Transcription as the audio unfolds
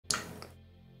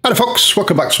Hi folks,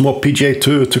 welcome back to some more PGA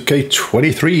Tour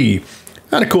 2K23.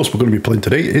 And of course we're going to be playing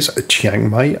today is Chiang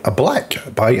Mai Black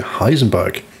by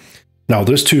Heisenberg. Now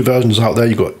there's two versions out there.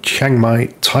 You've got Chiang Mai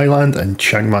Thailand and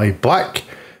Chiang Mai Black.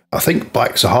 I think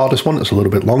Black's the hardest one, it's a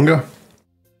little bit longer.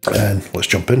 And let's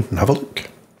jump in and have a look.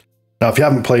 Now if you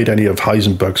haven't played any of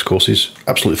Heisenberg's courses,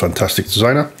 absolutely fantastic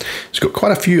designer. He's got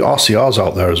quite a few RCRs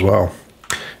out there as well.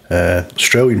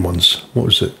 Australian ones, what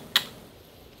was it?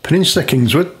 Peninsula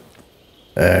Kingswood.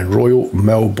 Royal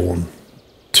Melbourne,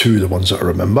 two of the ones that I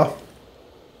remember.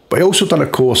 But I also done a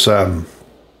course, oh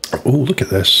look at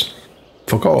this,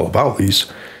 forgot all about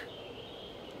these.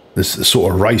 This the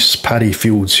sort of rice paddy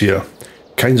fields here.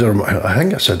 Kind of, I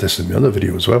think I said this in the other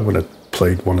video as well when I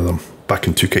played one of them back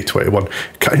in 2K21.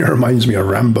 Kind of reminds me of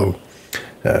Rambo,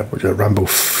 was it Rambo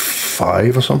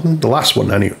 5 or something? The last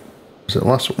one anyway. Was it the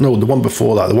last one? No, the one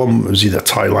before that. The one was either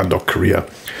Thailand or Korea.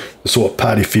 The sort of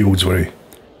paddy fields where he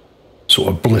sort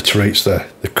of obliterates the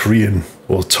Korean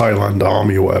or Thailand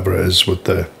army or whatever it is with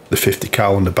the 50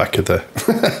 cal on the back of the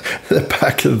the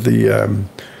back of the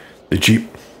Jeep.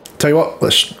 Tell you what,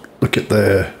 let's look at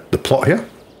the plot here.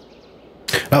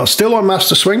 Now it's still on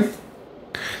master swing,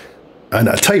 and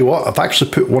I tell you what, I've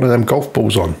actually put one of them golf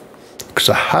balls on because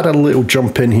I had a little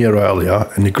jump in here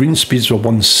earlier and the green speeds were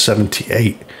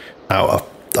 178. Now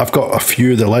I've got a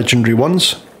few of the legendary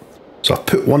ones. So I've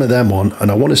put one of them on and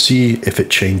I want to see if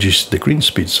it changes the green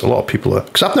speeds. A lot of people are,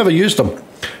 because I've never used them.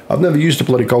 I've never used the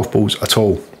bloody golf balls at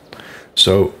all.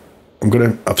 So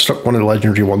I've stuck one of the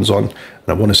legendary ones on and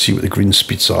I want to see what the green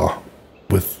speeds are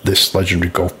with this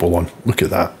legendary golf ball on. Look at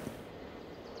that.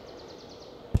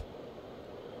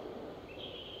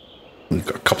 We've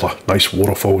got a couple of nice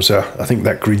waterfalls there. I think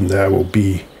that green there will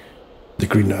be the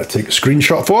green that I take a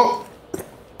screenshot for.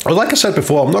 Well, like I said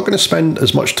before, I'm not going to spend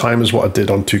as much time as what I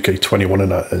did on 2K21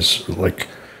 and that is like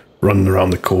running around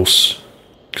the course,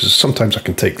 because sometimes I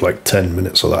can take like 10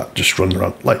 minutes of that just running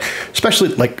around, like especially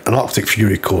like an Arctic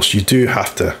Fury course. You do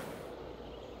have to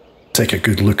take a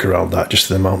good look around that, just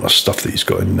the amount of stuff that he's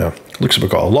got in there. Looks like we've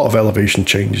got a lot of elevation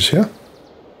changes here.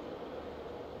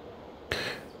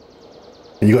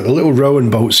 And you got the little rowing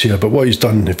boats here, but what he's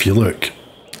done, if you look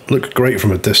great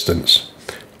from a distance.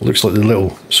 Looks like the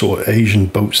little sort of Asian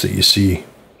boats that you see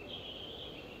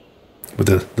with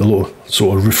the little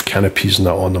sort of roof canopies and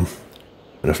that on them.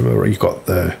 And if I remember, you've got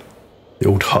the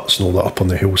old huts and all that up on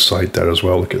the hillside there as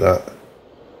well. Look at that.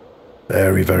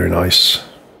 Very, very nice.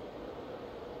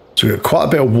 So we've got quite a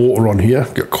bit of water on here.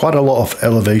 Got quite a lot of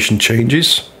elevation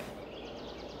changes.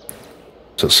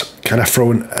 So it's kind of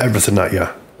throwing everything at you.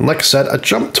 And like I said, I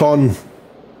jumped on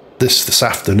this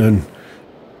afternoon.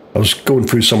 I was going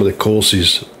through some of the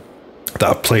courses that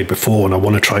I've played before and I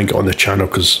want to try and get on the channel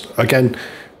because, again,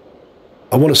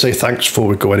 I want to say thanks before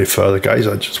we go any further, guys.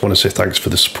 I just want to say thanks for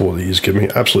the support that you've given me.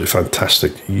 Absolutely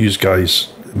fantastic. You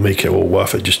guys make it all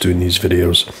worth it just doing these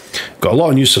videos. Got a lot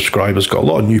of new subscribers, got a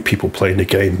lot of new people playing the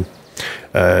game.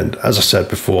 And as I said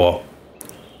before,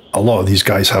 a lot of these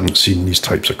guys haven't seen these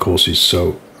types of courses.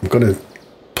 So I'm going to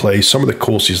play some of the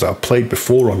courses that I've played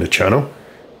before on the channel.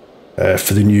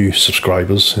 For the new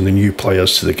subscribers and the new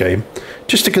players to the game,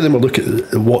 just to give them a look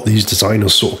at what these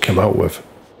designers sort of came out with.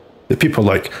 The people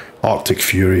like Arctic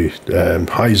Fury,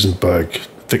 Heisenberg,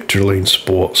 Victory Lane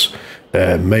Sports,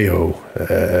 Mayo,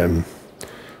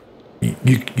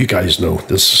 you guys know,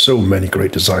 there's so many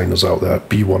great designers out there,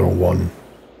 B101,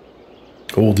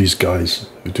 all these guys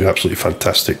who do absolutely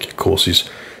fantastic courses.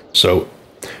 So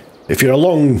if you're a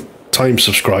long time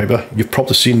subscriber, you've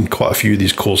probably seen quite a few of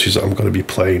these courses that I'm going to be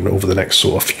playing over the next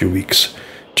sort of few weeks,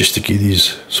 just to give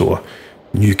these sort of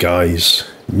new guys,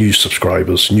 new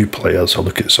subscribers, new players a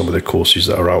look at some of the courses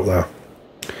that are out there.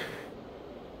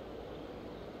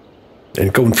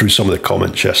 And going through some of the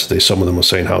comments yesterday, some of them were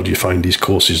saying, how do you find these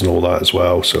courses and all that as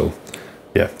well. So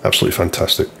yeah, absolutely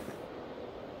fantastic.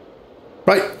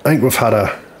 Right, I think we've had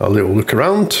a little look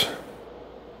around.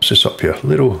 What's this up here?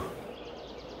 Little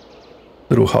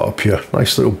hut up here.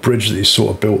 Nice little bridge that he's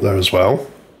sort of built there as well.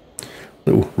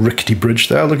 Little rickety bridge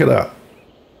there. Look at that.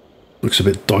 Looks a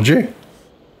bit dodgy.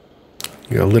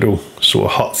 You got a little sort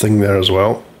of hut thing there as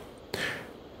well.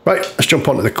 Right, let's jump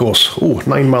onto the course. Oh,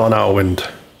 9 mile an hour wind.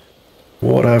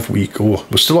 What have we got?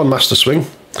 We're still on master swing.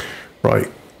 Right,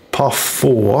 par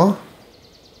 4.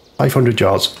 500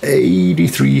 yards.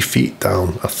 83 feet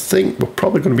down. I think we're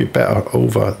probably going to be better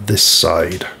over this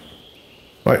side.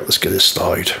 Right, let's get this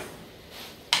started.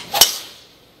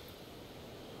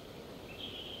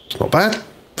 It's not bad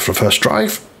for a first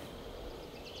drive.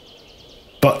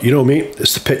 But you know me,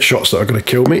 it's the pitch shots that are going to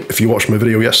kill me. If you watched my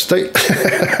video yesterday.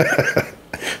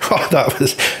 Oh,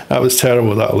 that was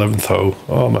terrible, that 11th hole.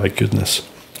 Oh my goodness.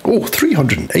 Oh,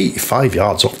 385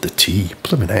 yards off the tee.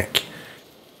 Blimmin' heck.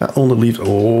 That only leaves...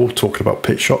 Oh, talking about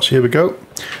pitch shots. Here we go.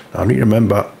 Now, I need to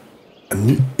remember, I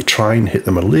need to try and hit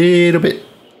them a little bit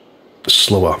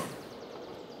slower.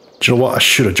 Do you know what? I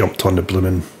should have jumped on the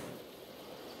blimmin',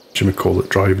 Jimmy call it,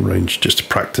 driving range just to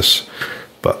practice.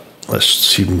 But let's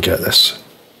see if we can get this.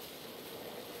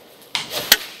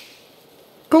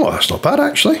 Oh, that's not bad,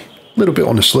 actually. A little bit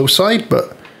on the slow side,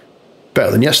 but better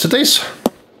than yesterday's.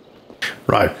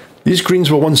 Right, these greens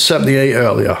were 178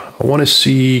 earlier. I want to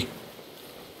see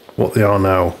what they are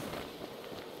now.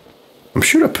 I'm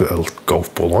sure I put a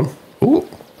golf ball on. Oh,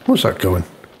 where's that going?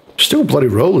 Still bloody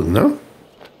rolling, no?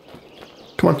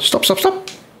 Come on, stop, stop, stop.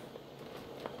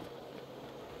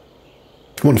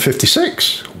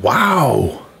 156.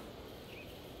 Wow.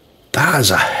 That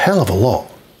is a hell of a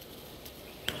lot.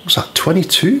 What's that,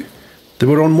 22? They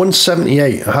were on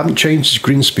 178. I haven't changed his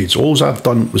green speeds. All I've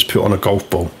done was put on a golf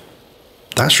ball.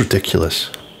 That's ridiculous.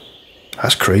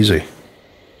 That's crazy.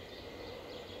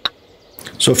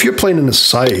 So if you're playing in the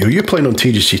society or you're playing on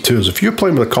TGC Tours, if you're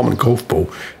playing with a common golf ball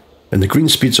and the green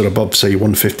speeds are above, say,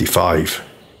 155,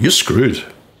 you're screwed.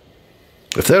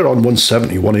 If they're on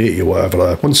 170, 180 or whatever,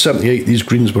 178, these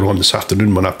greens were on this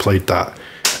afternoon when I played that.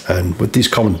 And with these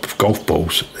common golf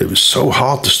balls, it was so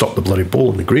hard to stop the bloody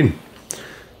ball in the green.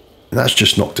 And that's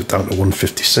just knocked it down to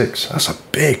 156. That's a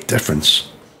big difference.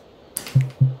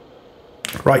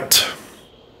 Right.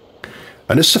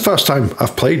 And this is the first time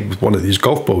I've played with one of these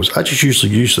golf balls. I just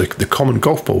usually use the common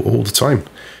golf ball all the time.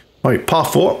 Right, par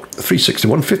 4,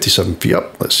 361, 57 feet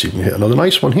up. Let's see if we can hit another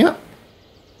nice one here.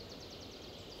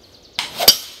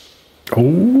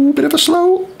 Oh, bit of a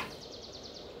slow.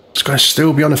 It's going to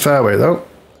still be on the fairway though,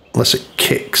 unless it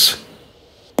kicks.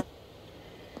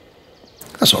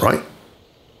 That's all right.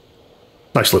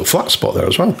 Nice little flat spot there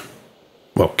as well.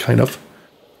 Well, kind of.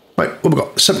 Right, well, we've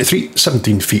got 73,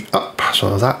 17 feet up.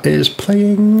 So that is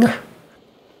playing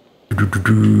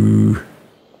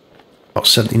about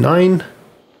 79.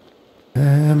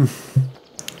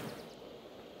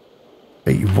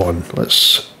 81.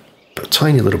 Let's put a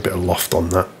tiny little bit of loft on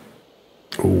that.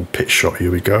 Oh, pitch shot.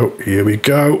 Here we go. Here we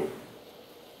go.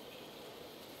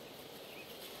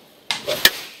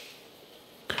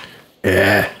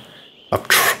 Yeah. I'm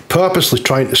purposely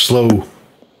trying to slow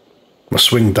my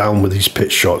swing down with these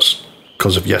pitch shots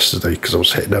because of yesterday, because I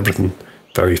was hitting everything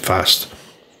very fast.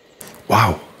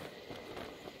 Wow.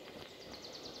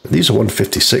 These are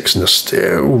 156 and they're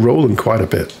still rolling quite a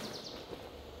bit.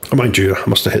 Oh, mind you, I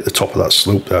must have hit the top of that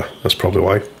slope there. That's probably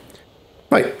why.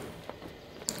 Right.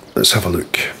 Let's have a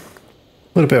look. A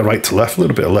little bit of right to left, a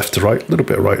little bit of left to right, a little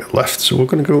bit of right to left. So we're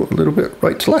going to go a little bit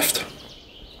right to left.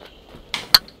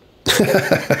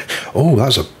 Oh,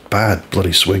 that's a bad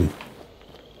bloody swing.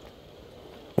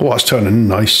 Oh, that's turning in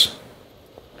nice.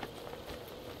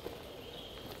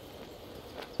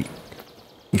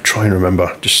 You try and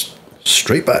remember, just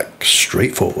straight back,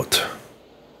 straight forward.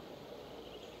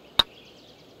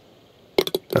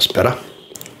 That's better.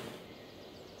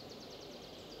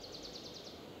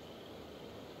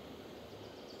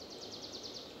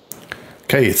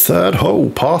 Okay, third hole,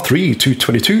 par 3,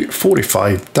 222,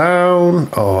 45 down.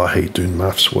 Oh, I hate doing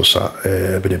maths. What's that?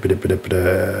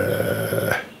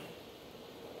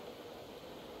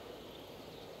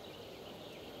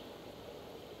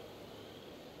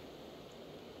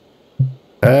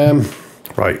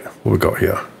 Right, what we got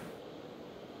here?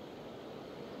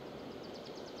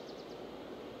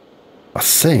 I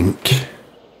think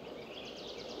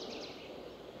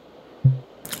I'm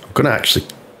gonna actually,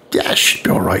 yeah, it should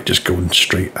be all right just going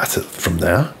straight at it from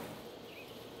there.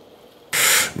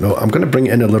 No, I'm gonna bring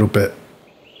it in a little bit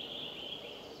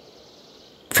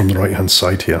from the right hand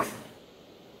side here.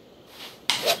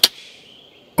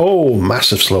 Oh,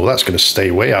 massive slow. That's gonna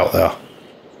stay way out there.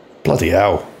 Bloody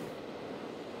hell.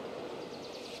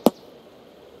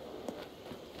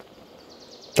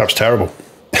 That was terrible.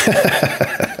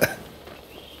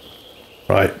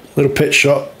 Right, little pitch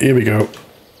shot. Here we go.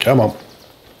 Come on.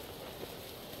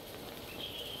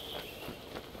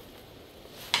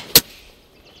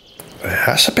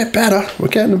 That's a bit better. We're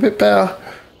getting a bit better.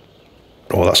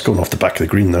 Oh, that's going off the back of the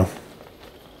green though.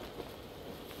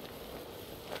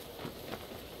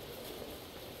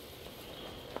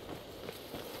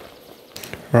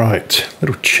 Right,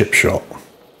 little chip shot.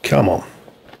 Come on.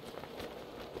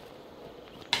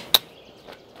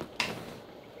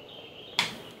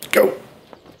 Go.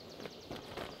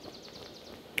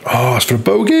 Oh, it's for a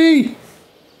bogey.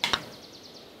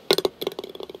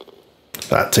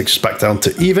 That takes us back down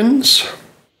to evens.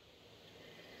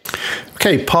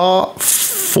 Okay, par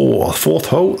 4, fourth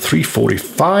hole,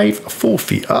 345, 4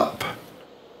 feet up.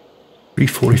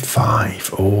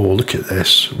 345. Oh, look at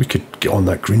this. We could get on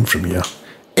that green from here.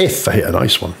 If I hit a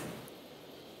nice one.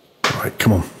 Right,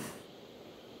 come on.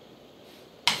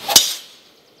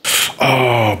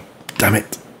 Oh, damn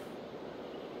it.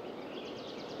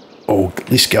 Oh,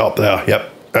 at least get up there.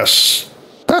 Yep, that's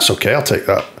okay. I'll take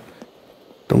that.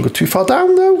 Don't go too far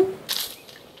down, though.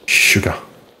 Sugar.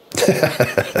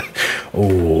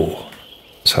 Oh,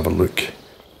 let's have a look.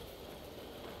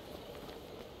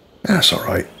 That's all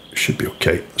right. Should be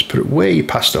okay. Let's put it way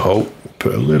past the hole.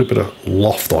 Put a little bit of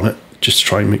loft on it. Just to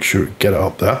try and make sure we get it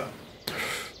up there.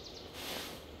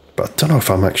 But I don't know if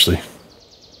I'm actually...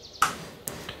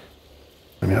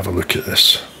 Let me have a look at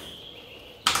this.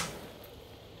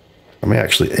 I'm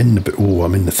actually in the... Oh,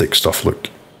 I'm in the thick stuff, look.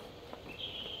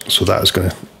 So that is going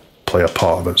to play a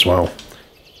part of it as well.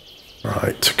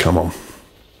 Right, come on.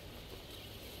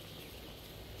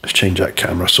 Let's change that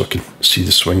camera so I can see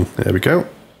the swing. There we go.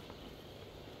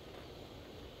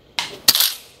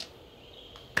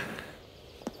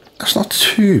 That's not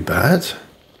too bad.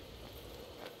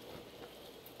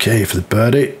 Okay, for the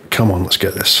birdie. Come on, let's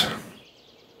get this.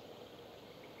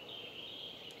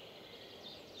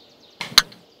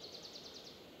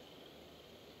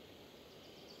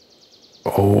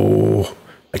 Oh,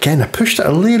 again, I pushed it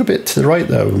a little bit to the right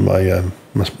there with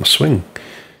my swing.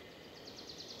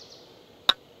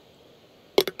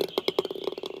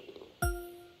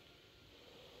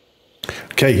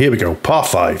 Okay, here we go. Par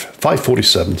 5,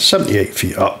 547, 78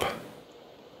 feet up.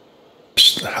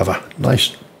 Just have a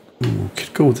nice... Ooh,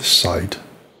 could go this side.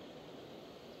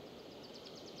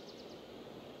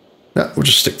 Yeah, we'll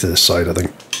just stick to this side, I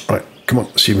think. Right, come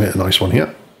on, see if we hit a nice one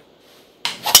here.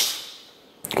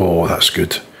 Oh, that's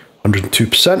good.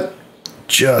 102%.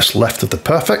 Just left of the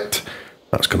perfect.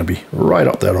 That's going to be right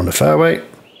up there on the fairway.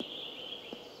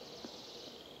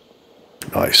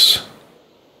 Nice.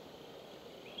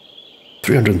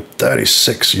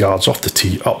 336 yards off the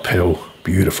tee, uphill.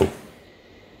 Beautiful.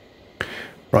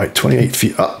 Right, 28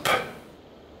 feet up.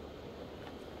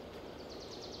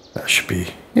 That should be,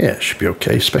 yeah, it should be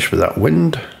okay, especially with that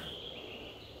wind.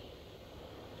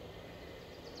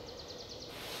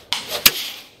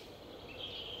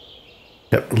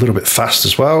 Yep, a little bit fast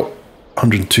as well.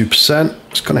 102%.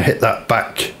 It's going to hit that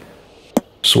back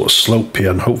sort of slope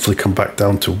here and hopefully come back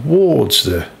down towards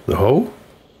the hole.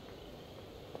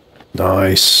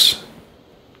 Nice.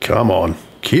 Come on.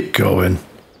 Keep going.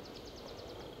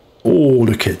 Oh,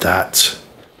 look at that.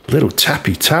 Little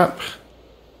tappy tap.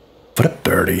 For a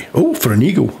birdie. Oh, for an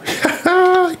eagle.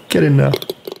 Get in there.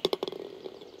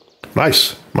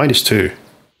 Nice. -2.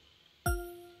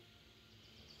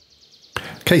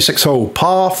 Okay, 6 hole.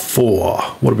 Par 4.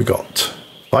 What have we got?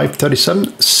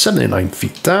 537. 79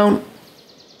 feet down.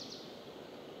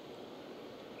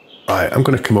 Right, I'm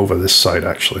going to come over this side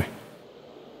actually.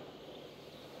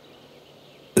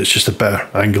 It's just a better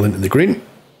angle into the green.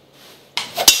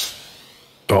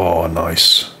 Oh,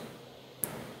 nice.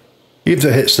 If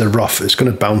it hits the rough, it's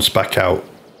going to bounce back out.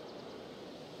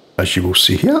 As you will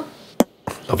see here.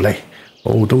 Lovely.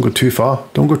 Oh, don't go too far.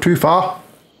 Don't go too far.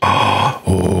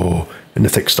 Oh, in the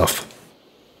thick stuff.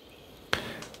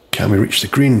 Can we reach the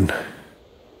green?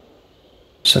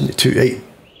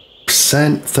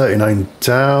 72.8%, 39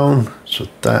 down. So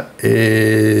that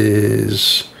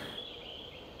is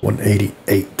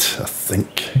 188, I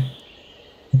think.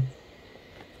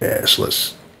 Yeah, so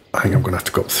I think I'm going to have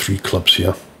to go up 3 clubs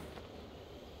here.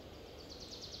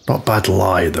 Not a bad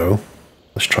lie though.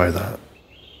 Let's try that.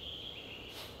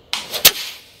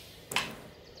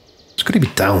 It's going to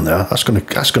be down there. That's going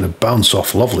to bounce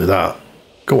off. Lovely that.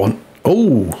 Go on.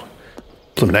 Oh,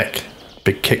 plum neck.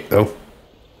 Big kick though.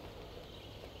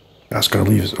 That's going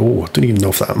to leave us. Oh, I don't even know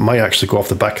if that might actually go off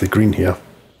the back of the green here.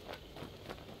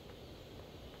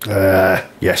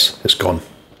 Yes, it's gone.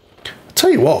 I'll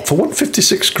tell you what, for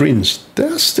 156 greens,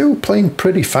 they're still playing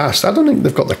pretty fast. I don't think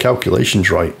they've got the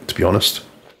calculations right, to be honest.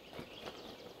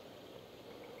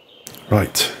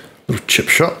 Right, little chip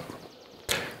shot.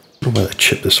 I don't know whether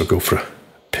chip this will go for a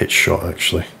pitch shot,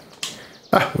 actually.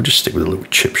 We'll just stick with a little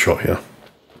chip shot here.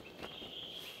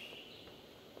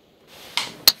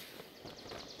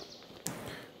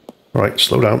 Right,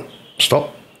 slow down.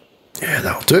 Stop. Yeah,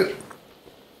 that'll do it.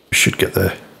 We should get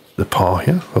the par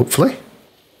here, hopefully.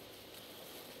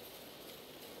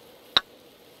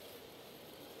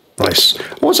 Nice.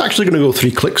 I was actually going to go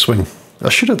 3 click swing. I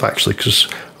should have actually, because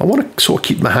I want to sort of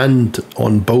keep my hand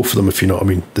on both of them, if you know what I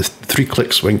mean. The 3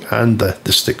 click swing and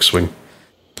the stick swing.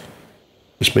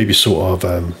 Just maybe sort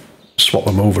of swap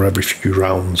them over every few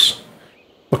rounds.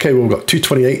 Okay, well, we've got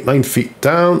 228, 9 feet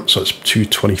down, so it's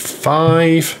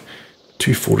 225,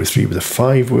 243 with a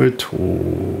 5 wood.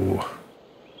 Oh.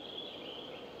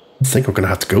 I think I'm going to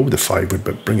have to go with the 5-wood,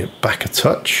 but bring it back a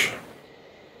touch.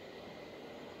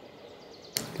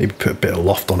 Maybe put a bit of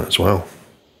loft on it as well.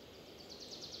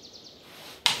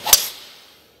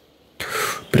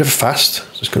 Bit of a fast.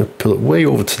 Just going to pull it way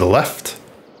over to the left.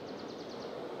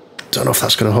 Don't know if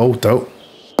that's going to hold though.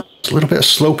 There's a little bit of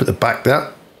slope at the back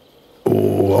there.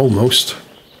 Oh, almost.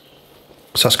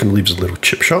 So that's going to leave us a little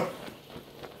chip shot.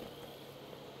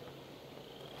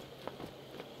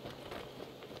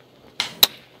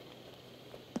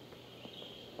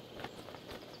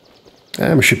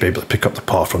 And we should be able to pick up the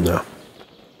par from there.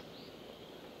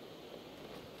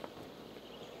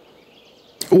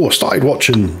 Oh, I started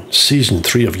watching season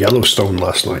 3 of Yellowstone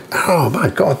last night. Oh my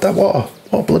God, what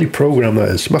a bloody program that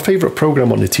is. My favourite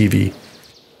program on the TV.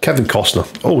 Kevin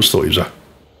Costner. Always thought he was a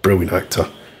brilliant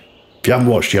actor. If you haven't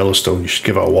watched Yellowstone, you should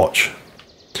give it a watch.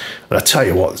 And I tell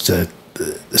you what, the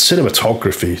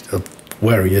cinematography of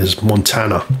where he is,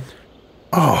 Montana.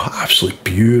 Oh, absolutely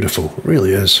beautiful. It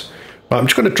really is. Right, I'm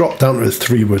just going to drop down to the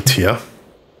 3-wood here.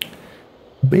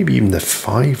 Maybe even the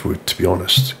 5-wood, to be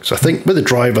honest. Because I think with the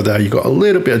driver there, you've got a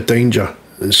little bit of danger,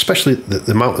 especially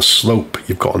the amount of slope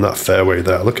you've got on that fairway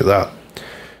there. Look at that.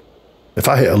 If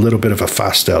I hit a little bit of a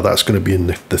fast there, that's going to be in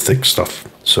the thick stuff.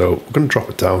 So we're going to drop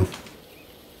it down.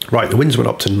 Right, the winds went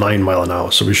up to 9 miles an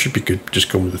hour, so we should be good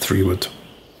just going with the 3-wood.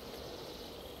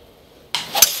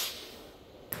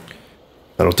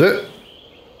 That'll do it.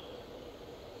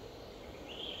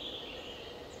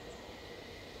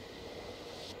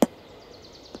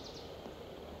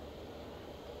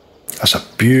 That's a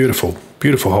beautiful,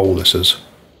 beautiful hole this is.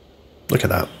 Look at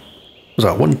that. What's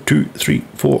that? 1, 2, 3,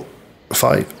 4,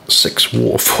 5, 6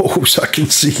 waterfalls I can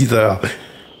see there.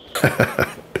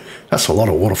 That's a lot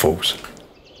of waterfalls.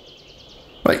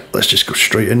 Right, let's just go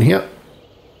straight in here.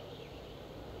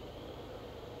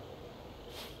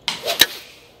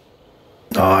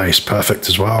 Nice, perfect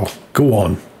as well. Go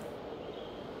on.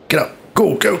 Get up.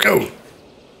 Go, go, go.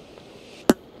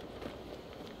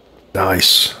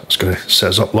 Nice. That's going to set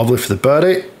us up lovely for the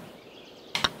birdie.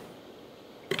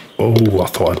 Oh, I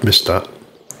thought I'd missed that.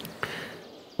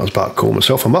 I was about to call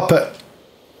myself a muppet.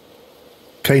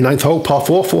 Okay, 9th hole, par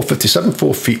 4, 457,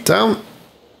 4 feet down.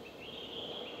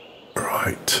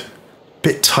 Right.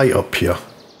 Bit tight up here.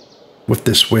 With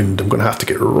this wind, I'm going to have to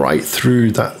get right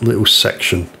through that little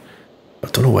section. I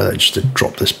don't know whether I just did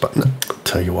drop this button. I'll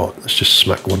tell you what, let's just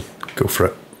smack one. Go for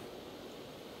it.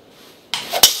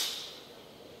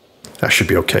 That should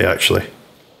be okay, actually.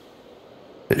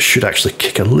 It should actually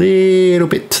kick a little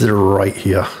bit to the right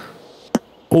here.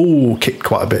 Oh, kicked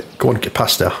quite a bit. Go on, get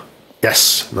past there.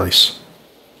 Yes, nice.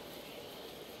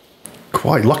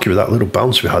 Quite lucky with that little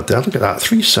bounce we had there. Look at that,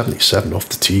 377 off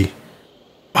the tee.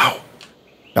 Wow.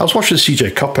 I was watching the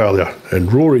CJ Cup earlier,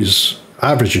 and Rory's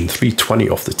averaging 320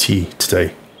 off the tee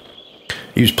today.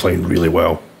 He was playing really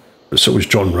well. But so was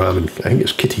John Rahm, and I think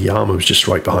it's Kitayama was just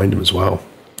right behind him as well.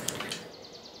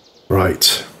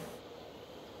 Right.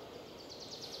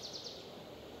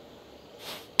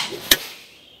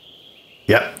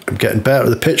 Yep, I'm getting better at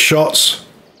the pitch shots.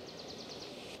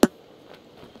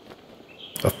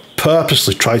 I've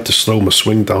purposely tried to slow my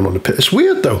swing down on the pitch. It's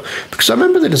weird though, because I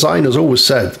remember the designers always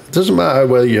said, it doesn't matter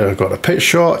whether you've got a pitch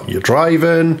shot, you're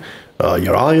driving,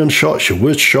 your iron shots, your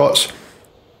wood shots,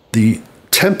 the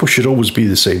tempo should always be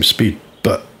the same speed.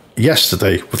 But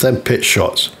yesterday, with them pitch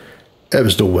shots, it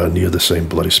was nowhere near the same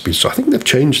bloody speed. So I think they've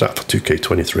changed that for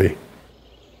 2K23.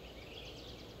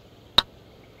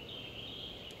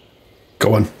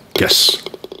 Go on. Yes.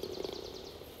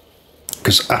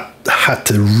 Because I had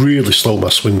to really slow my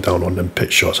swing down on them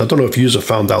pitch shots. I don't know if you have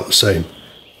found out the same.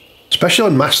 Especially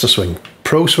on master swing.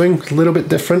 Pro swing, a little bit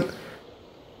different.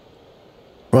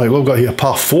 Right, what we've got here,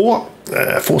 par 4.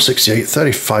 468,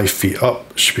 35 feet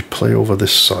up. Should we play over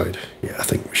this side? Yeah, I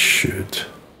think we should.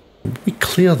 Did we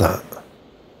clear that?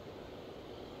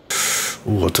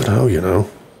 Oh, I don't know, you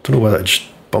know. Don't know whether I just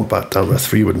bump that down to a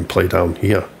 3-wood and play down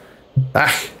here.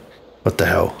 Ah! What the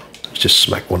hell? Let's just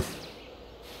smack one.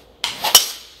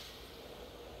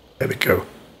 There we go.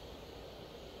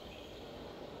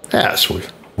 Yeah, that's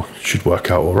what should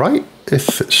work out all right.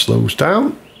 If it slows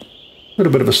down. A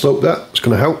little bit of a slope there. It's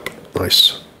going to help.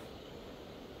 Nice.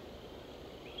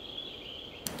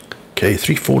 Okay,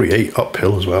 348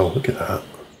 uphill as well. Look at that.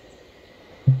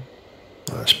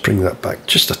 Let's bring that back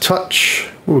just a touch.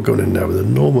 We're going in there with a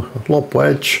normal lob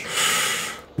wedge.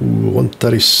 Ooh,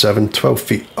 137, 12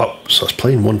 feet up. So I was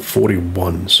playing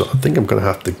 141. So I think I'm going to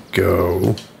have to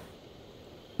go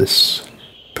this,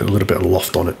 put a little bit of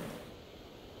loft on it.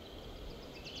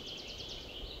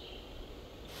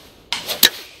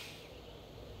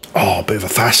 Oh, a bit of a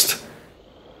fast.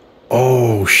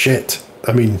 Oh, shit.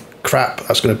 I mean, crap,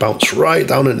 that's going to bounce right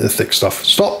down into the thick stuff.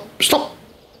 Stop, stop.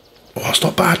 Oh, it's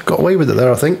not bad. Got away with it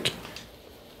there, I think.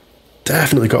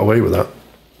 Definitely got away with that.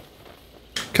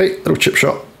 Okay, little chip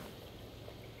shot.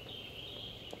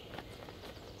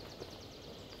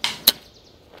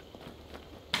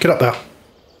 Get up there.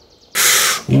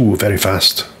 Ooh, very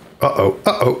fast. Uh-oh,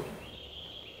 uh-oh.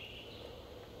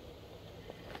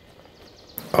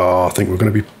 Oh, I think we're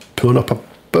going to be pulling up a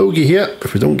bogey here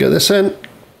if we don't get this in.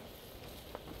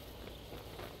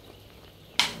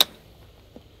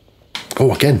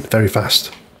 Oh, again, very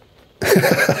fast.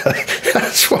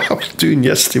 That's what I was doing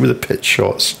yesterday with the pitch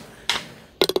shots.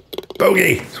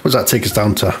 Bogey! What does that take us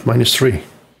down to? -3.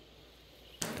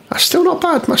 That's still not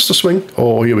bad, master swing.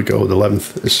 Oh, here we go, the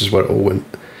 11th. This is where it all went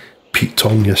Pete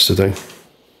Tong yesterday.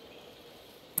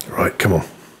 Right, come on.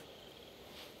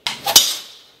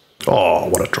 Oh,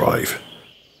 what a drive.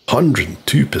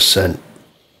 102%.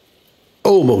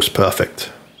 Almost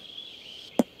perfect.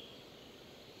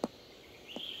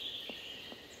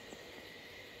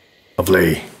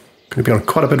 Lovely. Going to be on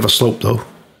quite a bit of a slope though,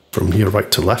 from here right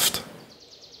to left.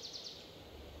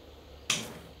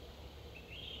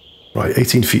 Right,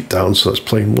 18 feet down, so that's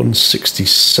playing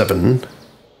 167.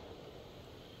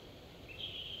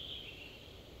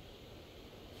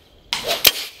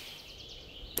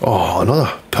 Oh,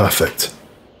 another perfect.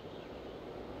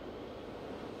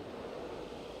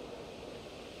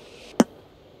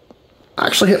 I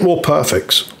actually hit more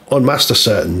perfects on master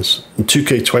settings in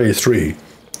 2K23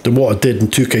 than what I did in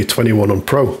 2K21 on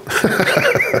Pro.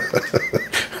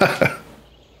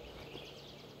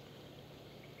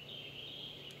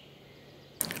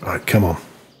 Alright, come on.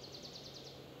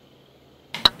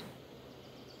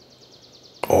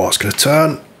 Oh, it's going to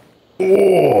turn.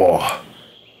 Oh,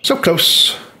 so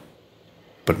close,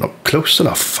 but not close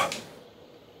enough.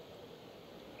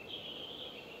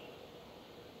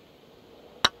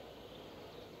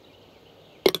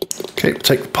 Okay,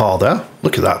 take the par there.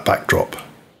 Look at that backdrop.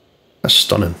 That's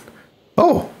stunning.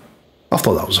 Oh, I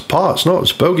thought that was a par. It's not, it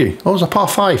was a bogey. Oh, it was a par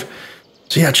 5.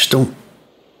 So yeah, I just don't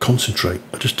concentrate.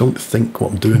 I just don't think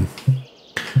what I'm doing.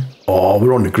 Oh,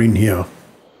 we're on the green here.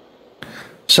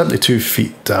 72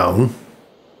 feet down.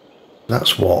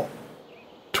 That's what?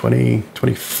 20,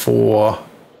 24.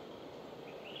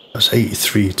 That's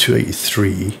 83,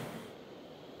 283.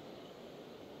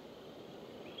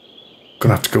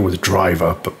 Gonna have to go with the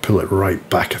driver, but pull it right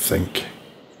back, I think.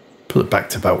 Pull it back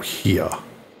to about here.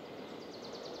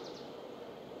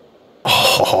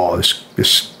 Oh,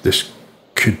 this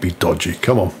could be dodgy.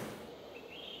 Come on.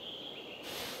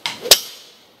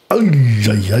 Ay,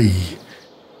 ay, ay.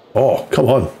 Oh, come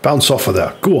on. Bounce off of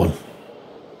there. Go on.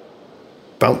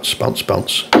 Bounce, bounce,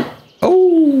 bounce.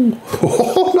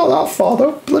 Oh, not that far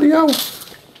though. Bloody hell.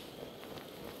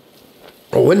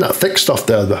 Oh, in that thick stuff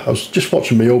there, I was just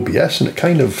watching my OBS and it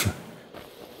kind of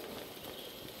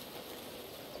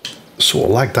sort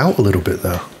of lagged out a little bit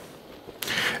there.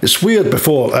 It's weird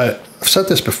before, I've said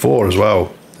this before as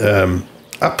well.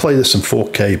 I play this in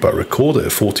 4K, but I record it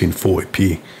at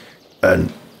 1440p.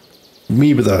 And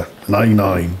me with an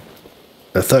i9,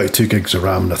 a 32 gigs of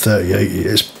RAM and a 3080,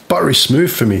 it's buttery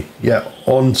smooth for me. Yeah,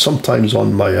 sometimes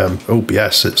on my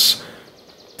OBS,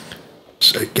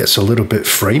 it gets a little bit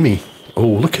framey. Oh,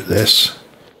 look at this.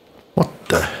 What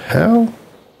the hell?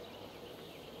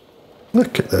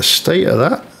 Look at the state of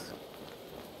that.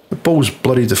 The ball's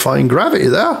bloody defying gravity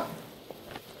there.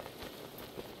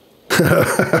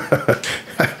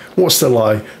 What's the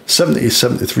lie? 70,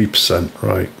 73%,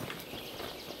 right.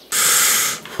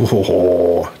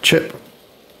 Oh, chip.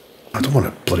 I don't want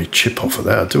a bloody chip off of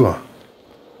there, do I?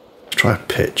 Let's try a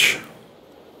pitch.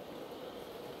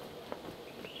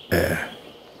 Yeah,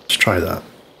 let's try that.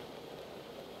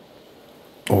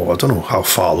 Oh, I don't know how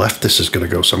far left this is going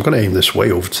to go, so I'm going to aim this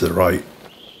way over to the right.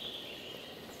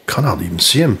 Can't hardly even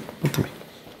see him. Look at me.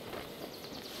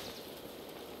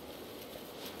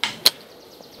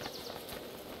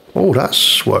 Oh,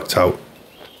 that's worked out.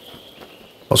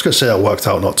 I was going to say that worked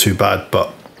out not too bad,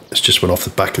 but it's just went off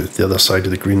the back of the other side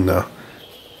of the green there.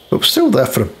 But we're still there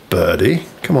for a birdie.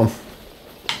 Come on.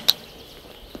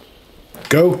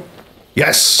 Go.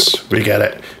 Yes, we get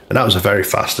it. And that was a very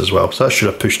fast as well. So I should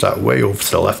have pushed that way over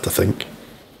to the left, I think.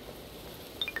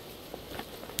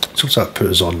 So what's that put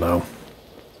us on now?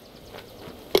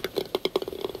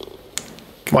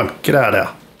 Come on, get out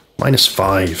of there.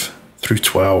 -5 through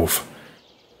 12.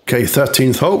 Okay,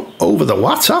 13th hole, over the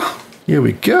water. Here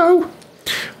we go.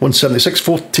 176,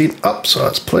 14 up, so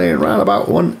that's playing around about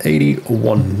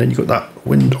 181. Then you got that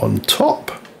wind on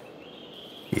top.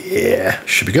 Yeah,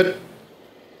 should be good.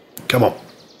 Come on.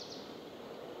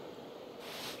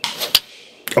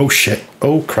 Oh shit,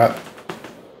 oh crap.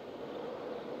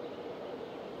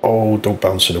 Oh, don't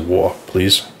bounce in the water,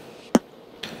 please.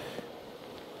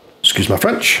 Excuse my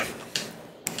French.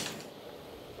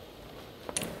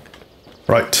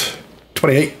 Right,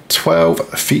 28,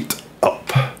 12 feet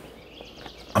up.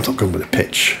 I'm not going with a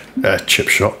pitch, chip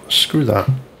shot. Screw that.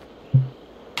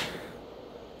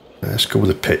 Let's go with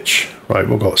a pitch. Right,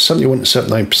 we've got 71 to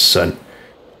 79%.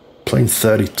 Playing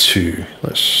 32.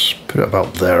 Let's put it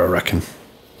about there, I reckon.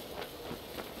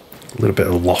 A little bit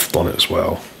of loft on it as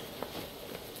well.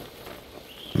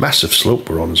 Massive slope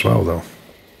we're on as well, though.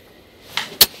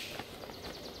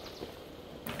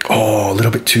 Oh, a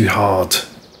little bit too hard.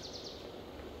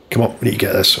 Come on, we need to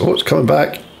get this. Oh, it's coming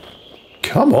back.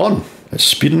 Come on. It's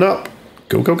speeding up.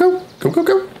 Go, go, go. Go, go,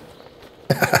 go.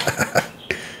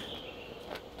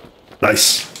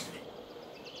 Nice.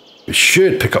 We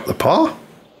should pick up the par.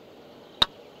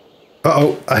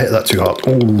 Uh-oh, I hit that too hard.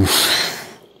 Ooh.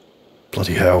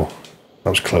 Bloody hell.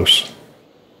 That was close.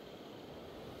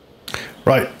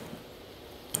 Right.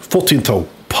 14th hole,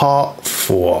 par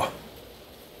 4.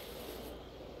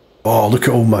 Oh, look at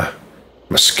all my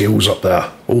skills up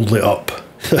there. All lit up.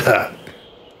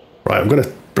 Right, I'm going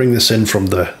to bring this in from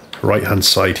the right-hand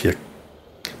side here.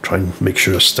 Try and make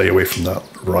sure I stay away from that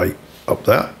right up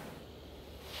there.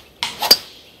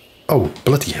 Oh,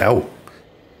 bloody hell.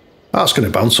 That's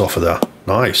going to bounce off of there.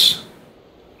 Nice.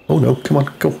 Oh no, come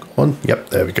on, go on. Yep,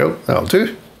 there we go. That'll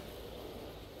do.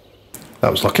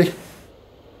 That was lucky.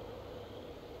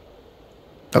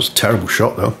 That was a terrible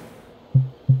shot though.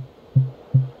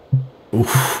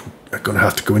 Oof, I'm going to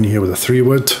have to go in here with a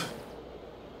 3-wood.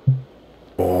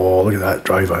 Oh, look at that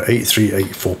driver. 83,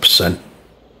 84%.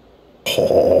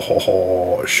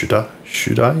 Oh, should I?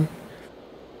 Should I?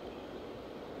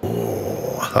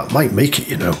 Oh, that might make it,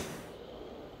 you know.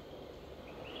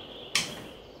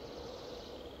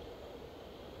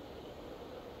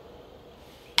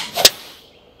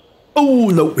 Oh,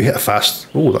 no, we hit it fast.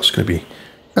 Oh, that's going to be...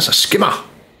 That's a skimmer.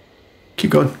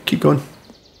 Keep going, keep going.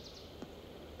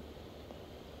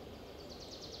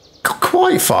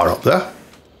 Quite far up there.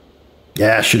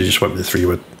 Yeah, I should have just went with the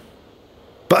 3-wood.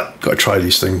 But, got to try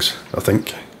these things, I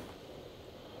think.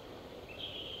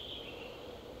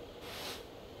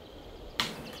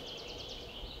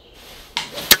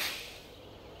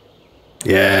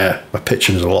 Yeah, my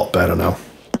pitching is a lot better now.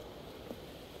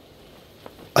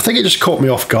 I think it just caught me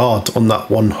off guard on that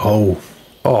one hole.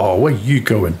 Oh, where are you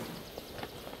going?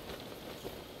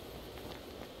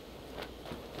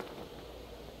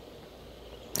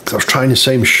 Because I was trying the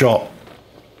same shot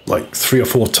like 3 or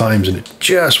 4 times and it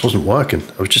just wasn't working.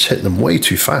 I was just hitting them way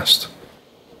too fast.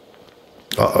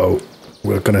 Uh-oh,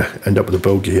 we're going to end up with a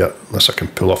bogey here unless I can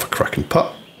pull off a cracking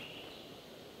putt.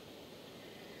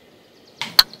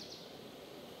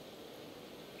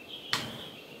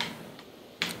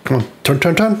 Come on, turn,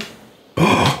 turn, turn.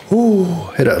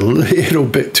 Oh, hit it a little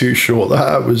bit too short.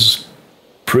 That was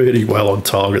pretty well on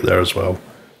target there as well.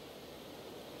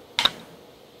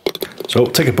 So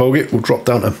take a bogey, we'll drop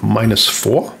down to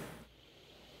 -4.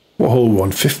 What hole are we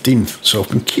on? 15th. So if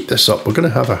we can keep this up, we're going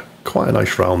to have quite a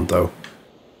nice round though.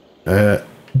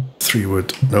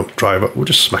 3-wood, no, driver. We'll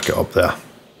just smack it up there.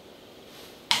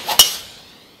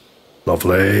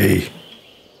 Lovely.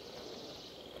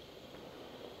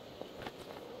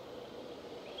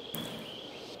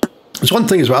 There's one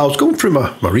thing as well, I was going through my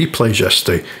replays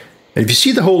yesterday, and if you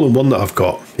see the hole-in-one that I've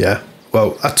got, yeah,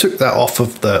 well, I took that off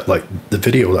of the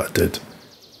video that I did,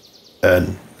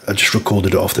 and I just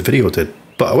recorded it off the video I did.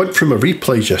 But I went through my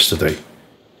replays yesterday,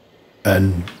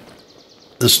 and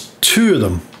there's 2 of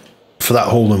them for that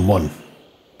hole-in-one.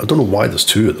 I don't know why there's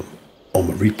 2 of them on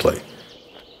my replay,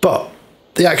 but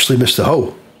they actually missed the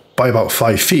hole by about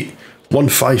 5 feet. One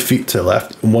 5 feet to the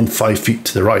left, and one 5 feet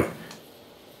to the right.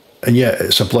 And yeah,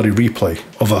 it's a bloody replay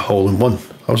of a hole-in-one.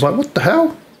 I was like, what the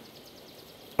hell?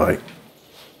 Right.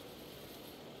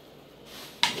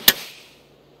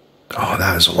 Oh,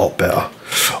 that is a lot better.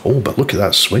 Oh, but look at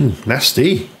that swing.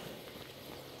 Nasty.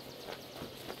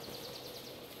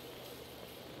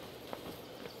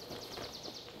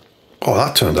 Oh,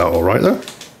 that turned out all right, though.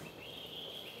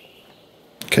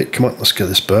 Okay, come on, let's get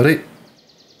this birdie.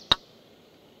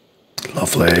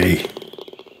 Lovely.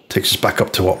 Takes us back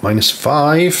up to what,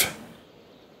 -5.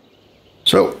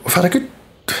 So we've had a good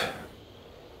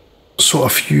sort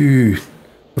of few.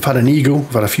 We've had an eagle,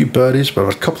 we've had a few birdies, we've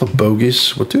had a couple of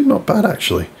bogeys. We're doing not bad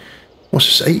actually. What's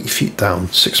this? 80 feet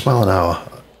down, 6 miles an hour.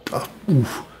 I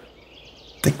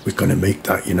think we're going to make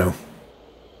that, you know.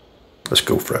 Let's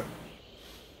go for it.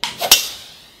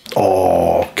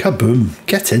 Oh, kaboom!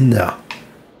 Get in there.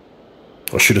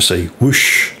 Or should I say,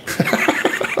 whoosh?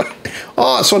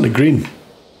 Oh, it's on the green.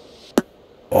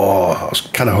 Oh, I was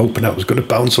kind of hoping that was going to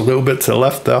bounce a little bit to the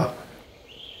left there.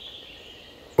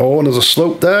 Oh, and there's a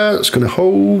slope there. It's going to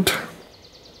hold.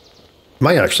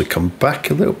 Might actually come back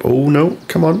a little. Oh, no.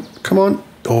 Come on. Come on.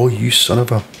 Oh, you son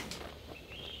of a...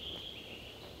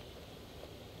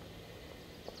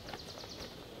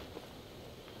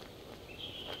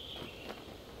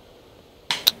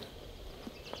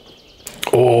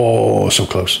 Oh, so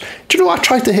close. Do you know, I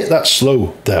tried to hit that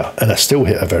slow there, and I still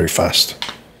hit it very fast.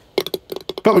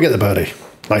 But we get the birdie.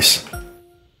 Nice.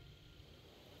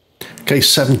 Okay,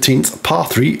 17th, par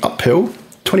 3, uphill,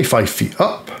 25 feet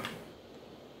up.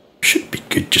 Should be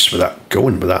good just with that,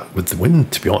 going with that, with the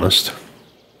wind, to be honest.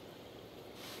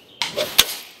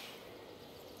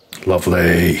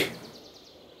 Lovely.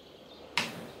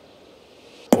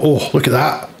 Oh, look at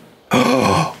that.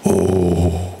 Oh.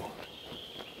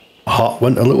 Heart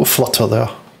went a little flutter there.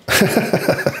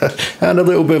 And a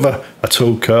little bit of a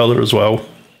toe curler as well.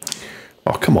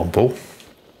 Oh, come on, ball.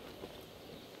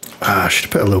 Ah, I should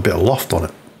have put a little bit of loft on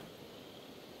it.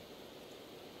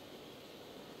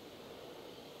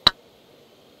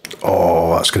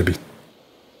 Oh, that's going to be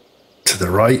to the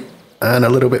right. And a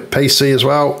little bit pacey as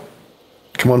well.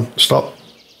 Come on, stop.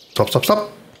 Stop, stop,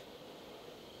 stop.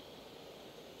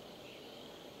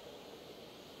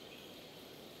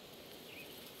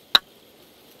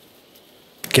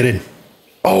 Get in.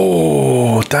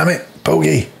 Oh, damn it.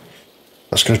 Bogey.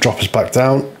 That's going to drop us back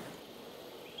down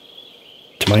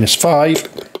to -5.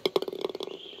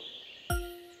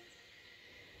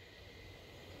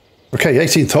 Okay,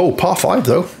 18th hole, par 5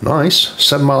 though. Nice.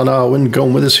 7 mile an hour wind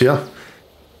going with us here.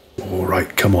 All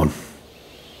right, come on.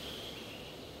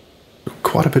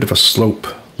 Quite a bit of a slope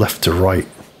left to right.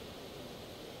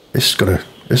 This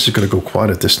is gonna go quite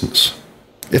a distance.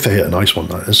 If I hit a nice one,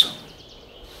 that is.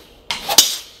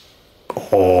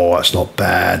 Oh, that's not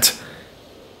bad.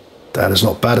 That is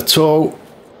not bad at all.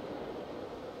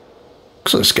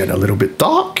 So it's getting a little bit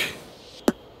dark.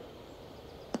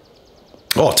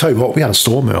 Oh, I'll tell you what, we had a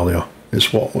storm earlier.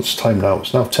 It's what's the time now?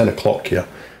 It's now 10 o'clock here.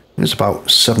 It's about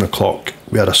 7 o'clock.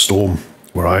 We had a storm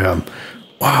where I am.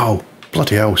 Wow,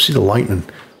 bloody hell, see the lightning.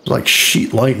 It was like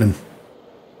sheet lightning.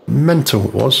 Mental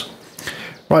it was.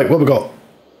 Right, what we got?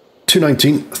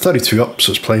 219, 32 up,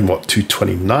 so it's playing what,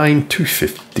 229,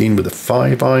 215 with a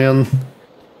 5 iron,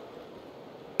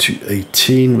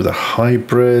 218 with a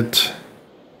hybrid.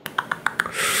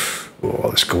 Oh,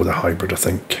 let's go with a hybrid, I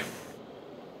think.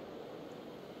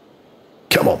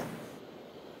 Come on.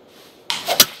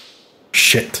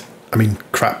 Shit. I mean,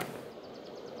 crap.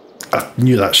 I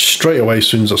knew that straight away as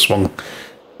soon as I swung.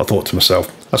 I thought to myself,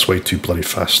 that's way too bloody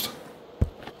fast.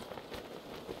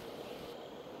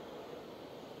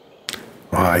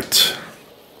 Right.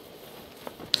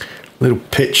 Little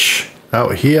pitch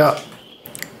out here.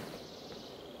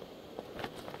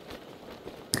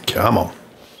 Come on.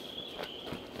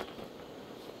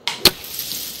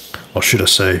 Or should I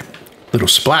say, little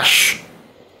splash.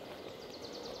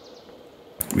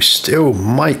 We still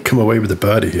might come away with the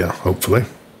birdie here, hopefully.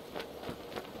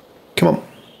 Come on.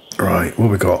 Right, what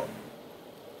we got?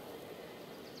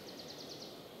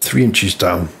 3 inches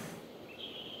down.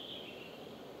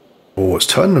 Oh, it's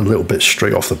turning a little bit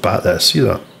straight off the bat there. See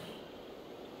that?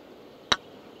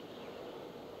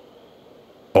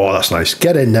 Oh, that's nice.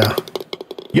 Get in there.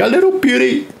 You little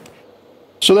beauty.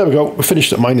 So there we go. We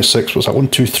finished at -6. What's that? 1,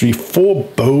 2, 3, 4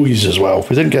 bogeys as well. If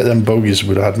we didn't get them bogeys,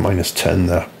 we'd have had -10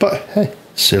 there. But hey,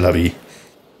 c'est la vie.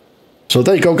 So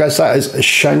there you go, guys. That is a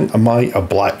Chiang Mai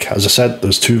Black. As I said,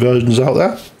 there's 2 versions out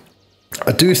there.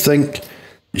 I do think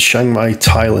the Chiang Mai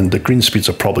Thailand, the green speeds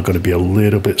are probably going to be a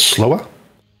little bit slower.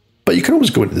 But you can always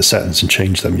go into the settings and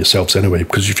change them yourselves anyway,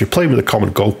 because if you're playing with a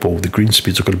common golf ball, the green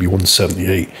speeds are going to be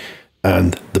 178,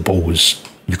 and the ball is,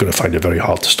 you're going to find it very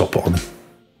hard to stop it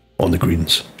on the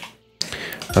greens.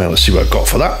 And let's see what I've got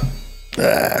for that.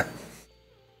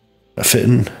 A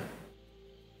fitting.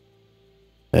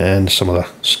 And some of that,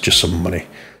 just some money.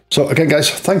 So again, guys,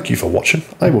 thank you for watching.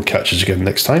 I will catch you again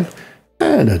next time.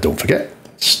 And don't forget,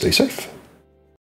 stay safe.